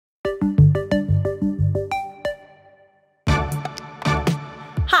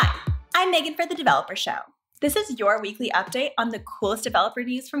I'm Megan for the Developer Show. This is your weekly update on the coolest developer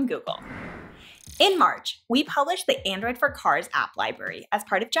news from Google. In March, we published the Android for Cars app library as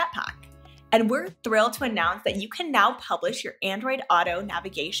part of Jetpack, and we're thrilled to announce that you can now publish your Android Auto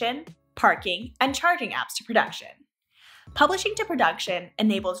navigation, parking, and charging apps to production. Publishing to production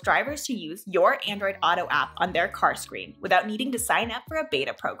enables drivers to use your Android Auto app on their car screen without needing to sign up for a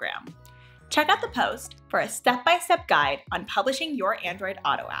beta program. Check out the post for a step-by-step guide on publishing your Android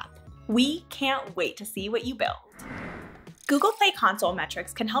Auto app. We can't wait to see what you build. Google Play Console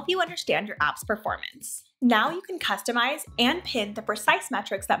metrics can help you understand your app's performance. Now you can customize and pin the precise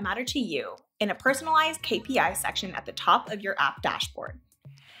metrics that matter to you in a personalized KPI section at the top of your app dashboard.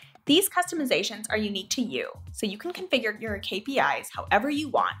 These customizations are unique to you, so you can configure your KPIs however you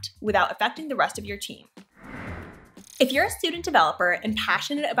want without affecting the rest of your team. If you're a student developer and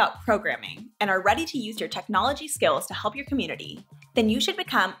passionate about programming and are ready to use your technology skills to help your community, then you should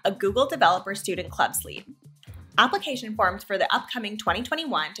become a Google Developer Student Club Sleeve. Application forms for the upcoming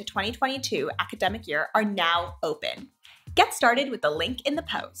 2021 to 2022 academic year are now open. Get started with the link in the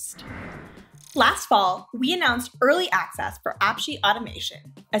post. Last fall, we announced early access for AppSheet Automation,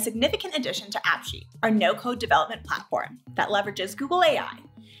 a significant addition to AppSheet, our no-code development platform that leverages Google AI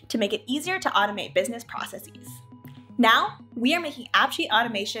to make it easier to automate business processes. Now, we are making AppSheet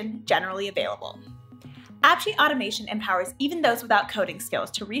Automation generally available. AppSheet Automation empowers even those without coding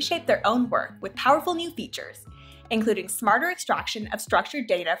skills to reshape their own work with powerful new features, including smarter extraction of structured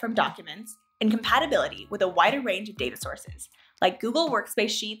data from documents and compatibility with a wider range of data sources, like Google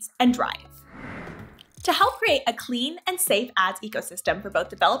Workspace Sheets and Drive. To help create a clean and safe ads ecosystem for both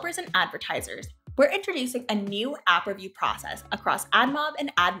developers and advertisers, we're introducing a new app review process across AdMob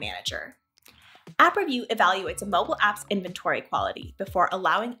and Ad Manager. App Review evaluates a mobile app's inventory quality before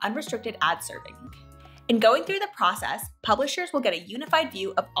allowing unrestricted ad serving. In going through the process, publishers will get a unified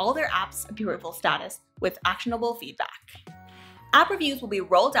view of all their apps' approval status with actionable feedback. App reviews will be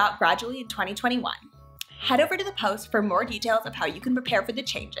rolled out gradually in 2021. Head over to the post for more details of how you can prepare for the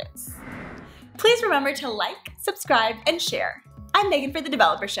changes. Please remember to like, subscribe, and share. I'm Megan for the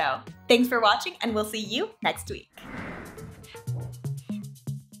Developer Show. Thanks for watching, and we'll see you next week.